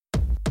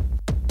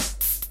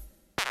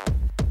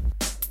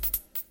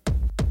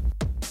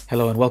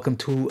Hello and welcome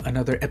to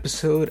another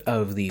episode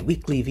of the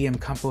weekly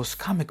vmcampos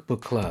Comic Book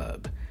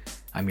Club.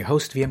 I'm your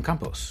host,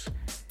 vmcampos.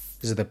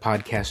 This is the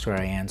podcast where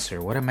I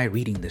answer, what am I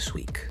reading this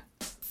week?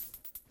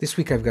 This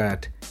week I've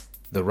got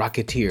the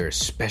Rocketeer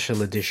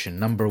Special Edition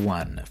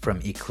 #1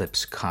 from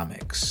Eclipse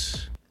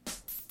Comics.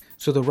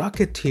 So the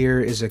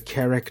Rocketeer is a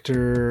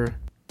character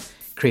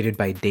created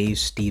by Dave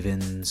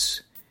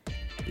Stevens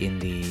in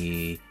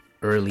the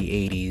early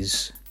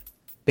 80s,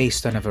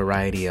 based on a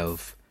variety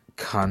of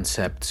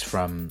concepts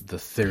from the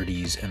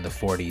 30s and the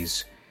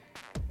 40s.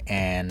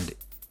 And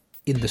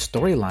in the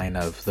storyline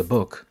of the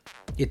book,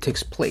 it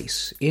takes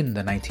place in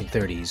the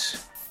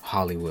 1930s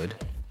Hollywood,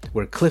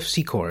 where Cliff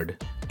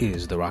Secord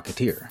is the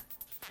Rocketeer.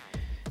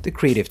 The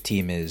creative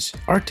team is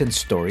art and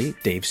story,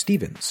 Dave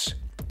Stevens.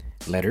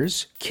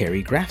 Letters,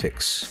 Carey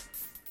Graphics.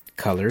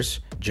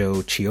 Colors,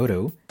 Joe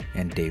Chiodo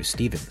and Dave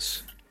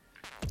Stevens.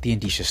 The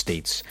indicia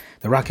states,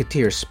 The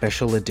Rocketeer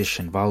Special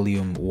Edition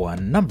Volume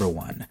 1,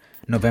 #1,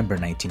 November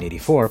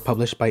 1984,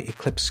 published by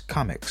Eclipse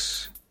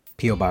Comics,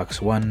 P.O.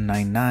 Box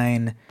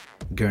 199,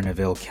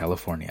 Guerneville,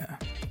 California.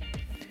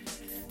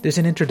 There's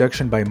an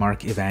introduction by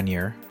Mark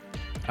Evanier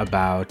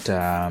about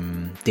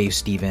Dave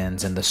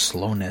Stevens and the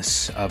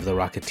slowness of the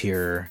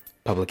Rocketeer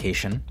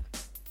publication.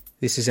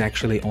 This is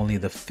actually only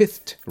the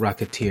 5th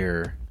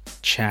Rocketeer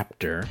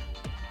chapter,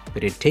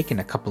 but it had taken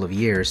a couple of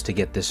years to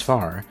get this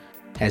far.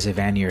 As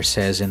Evanier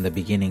says in the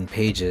beginning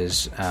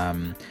pages,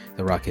 the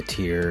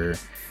Rocketeer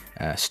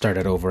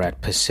started over at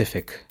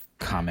Pacific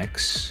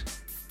Comics,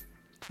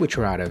 which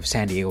were out of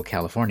San Diego,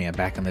 California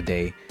back in the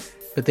day,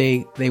 but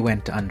they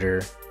went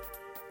under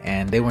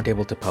and they weren't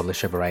able to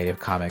publish a variety of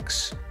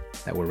comics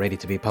that were ready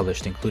to be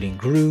published, including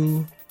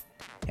Gru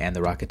and the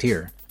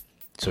Rocketeer.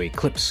 So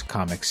Eclipse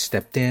Comics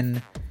stepped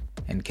in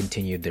and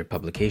continued their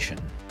publication.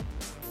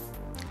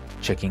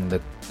 Checking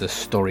the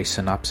story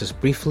synopsis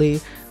briefly,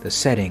 the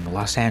setting,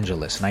 Los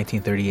Angeles,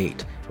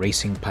 1938.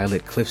 Racing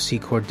pilot Cliff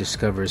Secord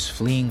discovers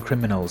fleeing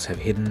criminals have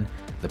hidden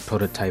the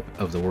prototype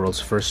of the world's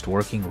first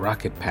working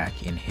rocket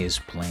pack in his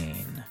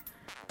plane.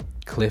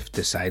 Cliff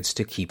decides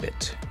to keep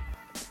it.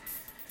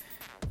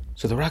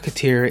 So the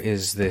Rocketeer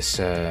is this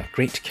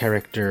great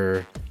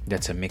character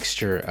that's a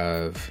mixture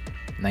of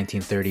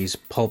 1930s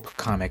pulp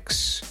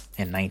comics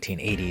and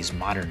 1980s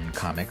modern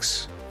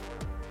comics.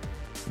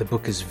 The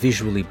book is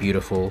visually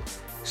beautiful.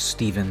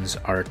 Stevens'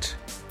 art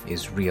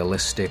is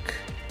realistic,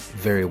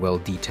 very well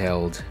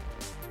detailed.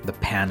 The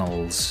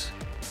panels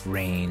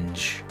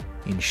range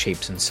in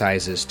shapes and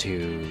sizes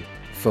to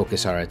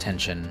focus our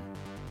attention.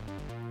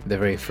 The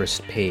very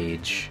first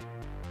page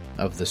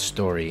of the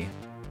story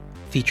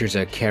features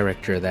a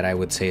character that I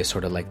would say is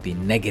sort of like the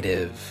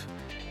negative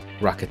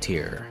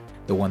Rocketeer,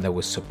 the one that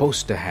was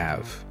supposed to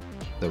have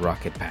the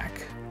rocket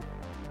pack.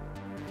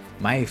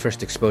 My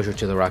first exposure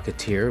to the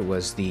Rocketeer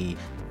was the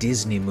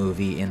Disney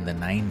movie in the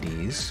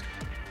 90s.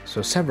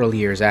 So several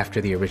years after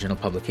the original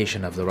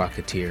publication of the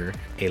Rocketeer,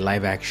 a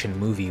live-action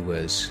movie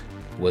was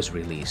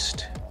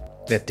released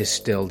that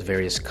distilled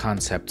various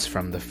concepts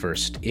from the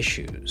first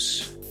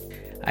issues.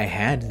 I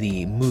had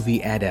the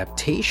movie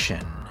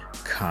adaptation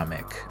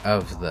comic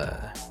of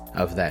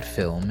that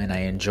film, and I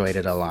enjoyed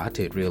it a lot.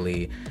 It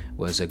really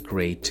was a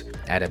great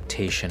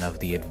adaptation of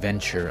the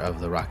adventure of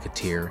the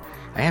Rocketeer.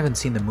 I haven't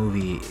seen the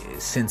movie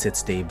since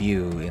its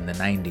debut in the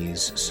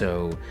 90s,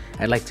 so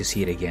I'd like to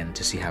see it again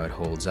to see how it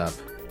holds up.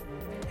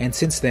 And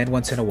since then,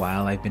 once in a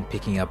while, I've been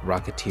picking up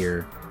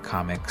Rocketeer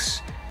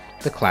comics,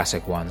 the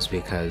classic ones,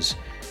 because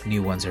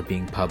new ones are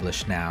being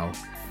published now.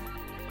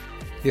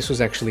 This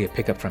was actually a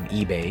pickup from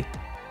eBay.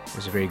 It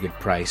was a very good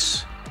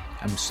price.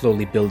 I'm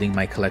slowly building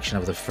my collection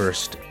of the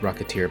first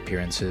Rocketeer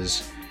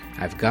appearances.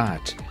 I've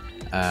got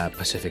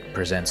Pacific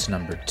Presents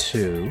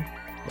 #2,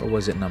 or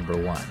was it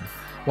 #1?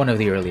 One of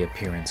the early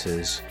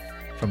appearances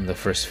from the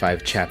first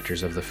 5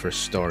 chapters of the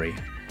first story.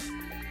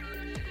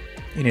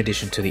 In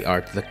addition to the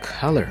art, the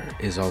color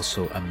is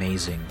also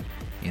amazing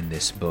in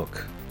this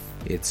book.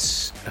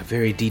 It's a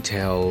very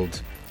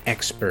detailed,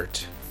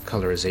 expert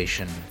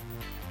colorization.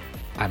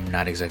 I'm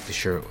not exactly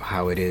sure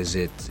how it is.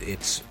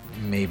 It's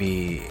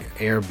maybe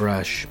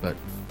airbrush, but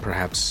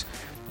perhaps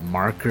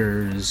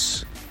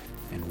markers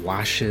and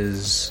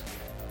washes.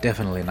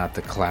 Definitely not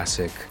the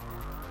classic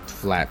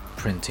flat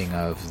printing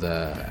of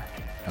the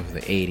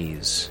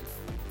 80s.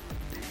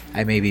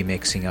 I may be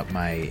mixing up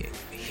my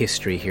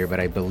history here, but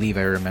I believe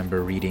I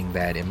remember reading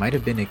that it might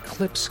have been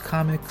Eclipse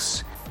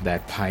Comics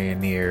that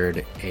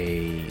pioneered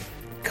a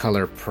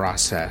color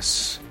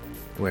process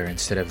where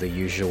instead of the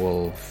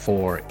usual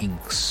 4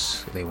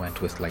 inks, they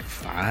went with like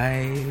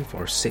 5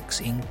 or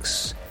 6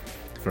 inks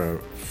for a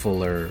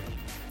fuller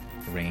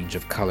range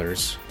of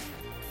colors.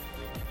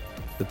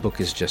 The book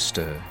is just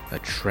a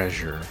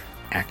treasure.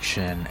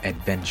 Action,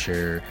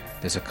 adventure.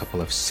 There's a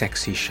couple of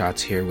sexy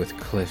shots here with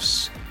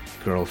Cliff's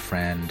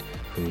girlfriend,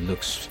 who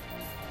looks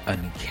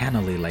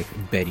uncannily like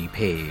Betty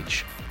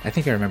Page. I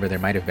think I remember there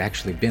might have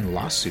actually been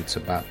lawsuits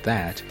about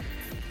that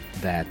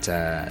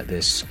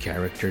this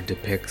character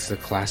depicts the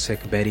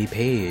classic Betty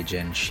Page,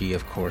 and she,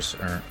 of course,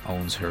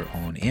 owns her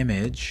own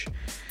image.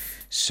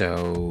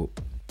 So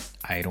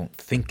I don't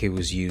think it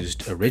was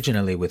used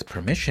originally with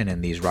permission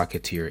in these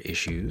Rocketeer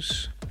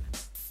issues.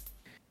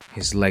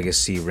 His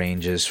legacy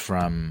ranges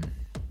from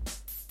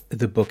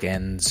the book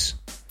ends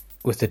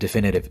with the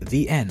definitive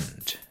 "the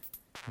end."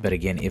 But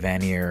again,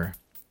 Evanier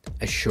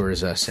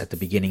assures us at the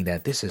beginning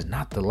that this is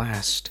not the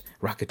last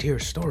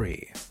Rocketeer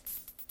story.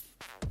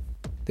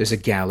 There's a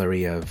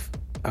gallery of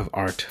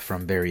art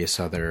from various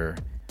other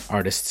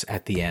artists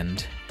at the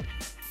end.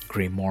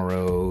 Gray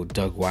Morrow,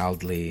 Doug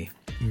Wildley,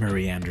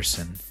 Murray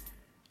Anderson.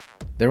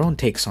 Their own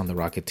takes on the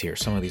Rocketeer.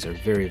 Some of these are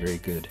very, very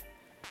good.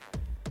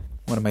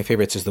 One of my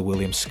favorites is the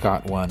William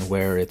Scott one,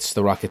 where it's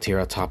the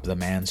Rocketeer atop the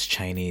Man's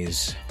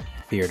Chinese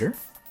Theater,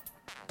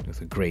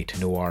 with a great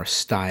noir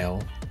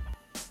style.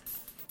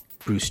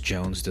 Bruce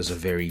Jones does a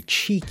very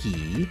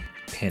cheeky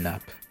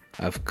pin-up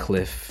of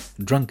Cliff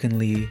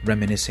drunkenly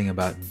reminiscing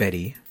about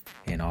Betty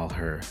in all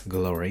her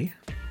glory.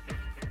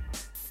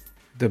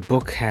 The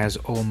book has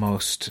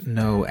almost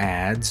no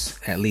ads,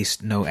 at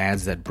least no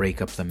ads that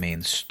break up the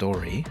main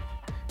story.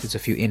 There's a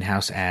few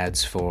in-house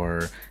ads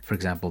for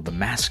example, The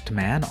Masked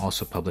Man,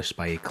 also published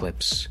by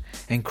Eclipse,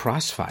 and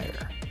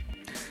Crossfire.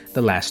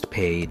 The last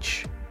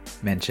page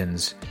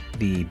mentions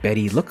the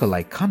Betty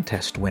Lookalike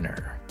contest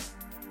winner.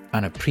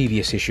 On a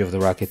previous issue of The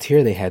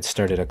Rocketeer, they had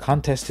started a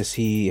contest to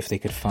see if they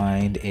could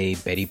find a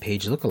Betty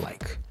Page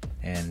lookalike.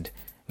 And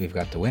we've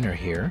got the winner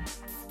here,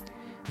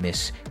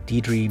 Miss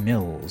Deidre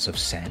Mills of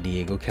San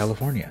Diego,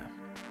 California.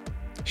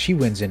 She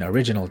wins an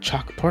original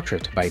chalk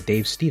portrait by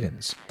Dave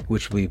Stevens,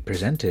 which will be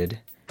presented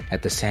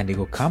at the San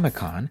Diego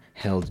Comic-Con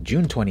held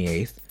June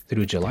 28th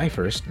through July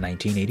 1st,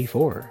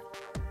 1984.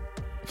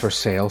 For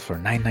sale for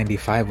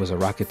 $9.95 was a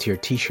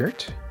Rocketeer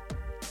t-shirt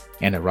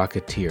and a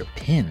Rocketeer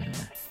pin.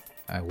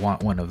 I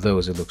want one of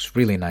those. It looks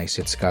really nice.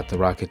 It's got the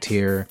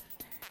Rocketeer,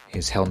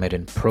 his helmet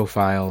and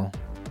profile,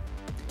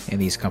 and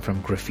these come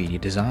from Graffiti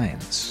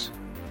Designs.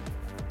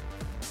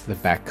 The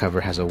back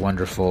cover has a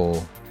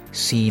wonderful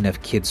scene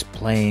of kids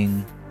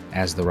playing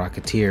as the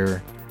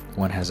Rocketeer.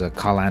 One has a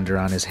colander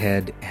on his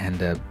head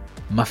and a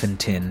muffin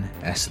tin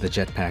as the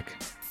jetpack,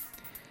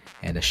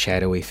 and a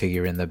shadowy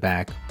figure in the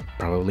back,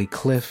 probably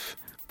Cliff.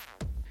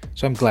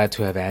 So I'm glad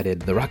to have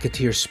added the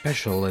Rocketeer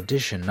Special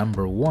Edition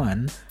number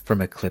 1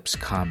 from Eclipse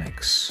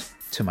Comics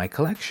to my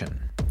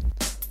collection.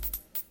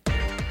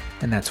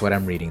 And that's what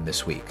I'm reading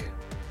this week.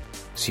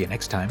 See you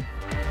next time.